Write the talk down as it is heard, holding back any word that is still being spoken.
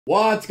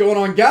What's going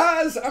on,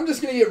 guys? I'm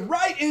just going to get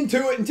right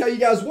into it and tell you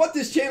guys what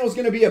this channel is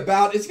going to be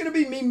about. It's going to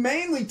be me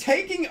mainly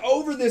taking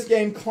over this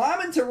game,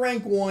 climbing to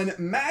rank 1,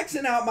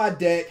 maxing out my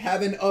deck,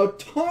 having a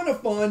ton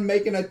of fun,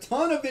 making a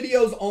ton of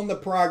videos on the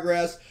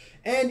progress.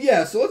 And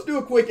yeah, so let's do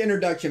a quick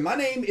introduction. My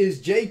name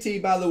is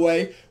JT, by the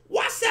way.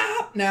 What's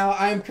up? Now,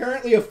 I am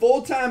currently a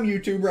full-time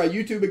YouTuber. I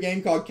YouTube a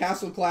game called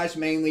Castle Clash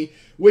mainly,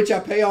 which I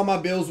pay all my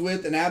bills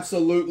with and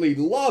absolutely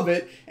love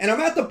it. And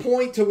I'm at the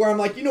point to where I'm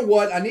like, you know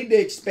what? I need to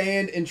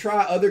expand and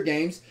try other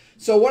games.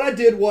 So what I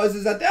did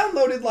was I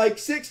downloaded like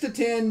 6 to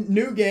 10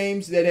 new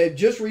games that had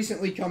just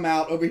recently come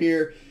out over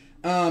here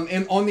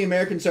and on the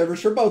American servers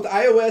for both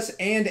iOS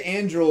and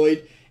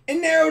Android, and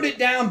narrowed it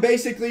down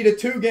basically to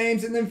 2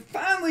 games, and then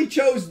finally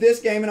chose this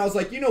game. And I was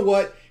like, you know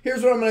what?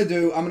 Here's what I'm going to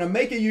do. I'm going to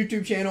make a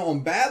YouTube channel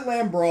on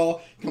Badland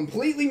Brawl,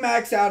 completely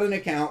max out an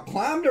account,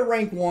 climb to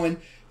rank 1,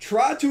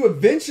 try to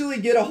eventually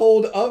get a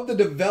hold of the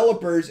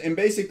developers, and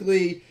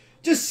basically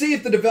just see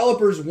if the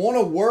developers want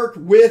to work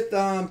with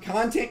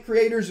content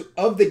creators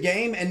of the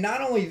game. And not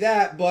only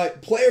that,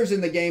 but players in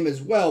the game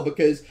as well,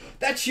 because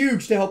that's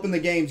huge to helping the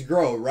games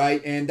grow,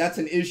 right? And that's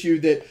an issue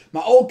that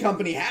my old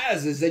company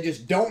has, is they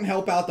just don't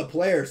help out the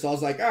players. So I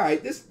was like, all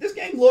right, this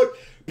game looked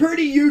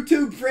pretty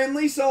YouTube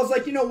friendly. So I was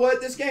like, you know what,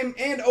 this game,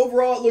 and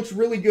overall it looks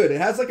really good. It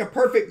has like a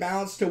perfect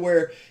balance to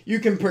where you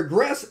can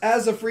progress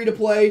as a free to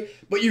play,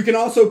 but you can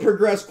also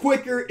progress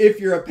quicker if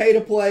you're a pay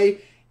to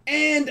play.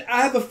 And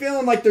I have a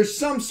feeling like there's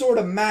some sort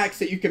of max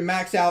that you can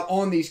max out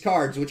on these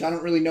cards, which I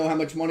don't really know how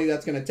much money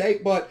that's going to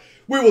take, but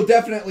we will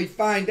definitely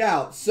find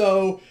out.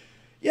 So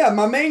yeah,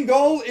 my main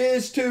goal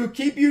is to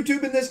keep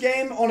YouTube in this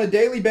game on a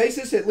daily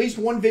basis, at least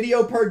 1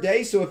 video per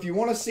day. So if you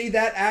want to see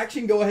that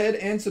action, go ahead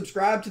and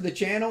subscribe to the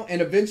channel.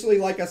 And eventually,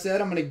 like I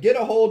said, I'm going to get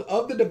a hold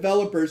of the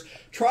developers,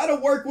 try to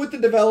work with the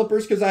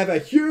developers, because I have a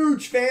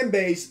huge fan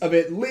base of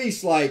at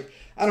least like,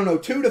 I don't know,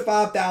 2,000 to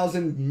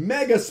 5,000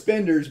 mega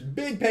spenders,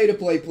 big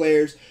pay-to-play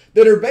players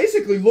that are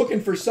basically looking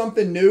for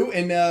something new.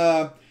 And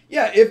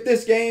yeah, if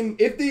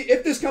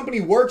this company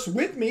works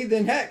with me,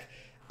 then heck,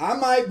 I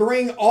might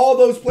bring all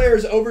those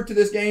players over to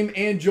this game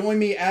and join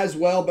me as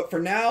well. But for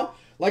now,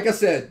 like I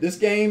said, this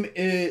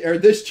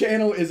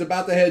channel is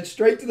about to head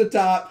straight to the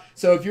top.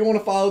 So if you want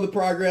to follow the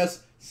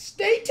progress,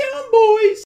 stay tuned, boys.